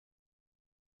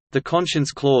The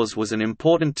conscience clause was an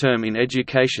important term in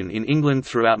education in England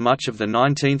throughout much of the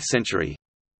 19th century.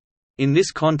 In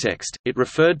this context, it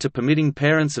referred to permitting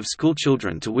parents of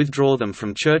schoolchildren to withdraw them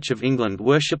from Church of England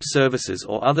worship services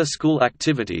or other school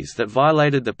activities that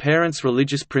violated the parents'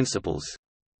 religious principles.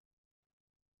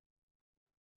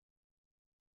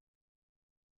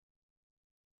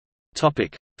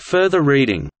 Further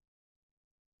reading.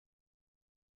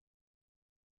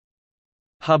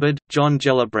 Hubbard, John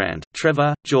Gellibrand,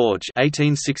 Trevor, George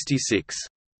 1866.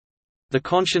 The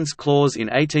Conscience Clause in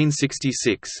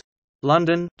 1866.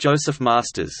 London, Joseph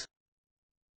Masters.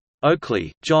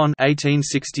 Oakley, John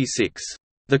 1866.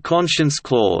 The Conscience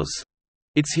Clause.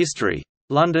 Its History.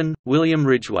 London, William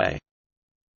Ridgway.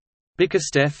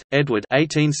 Bickersteth, Edward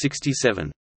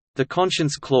 1867. The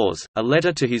Conscience Clause, A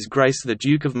Letter to His Grace the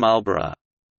Duke of Marlborough.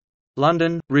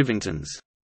 London, Rivingtons.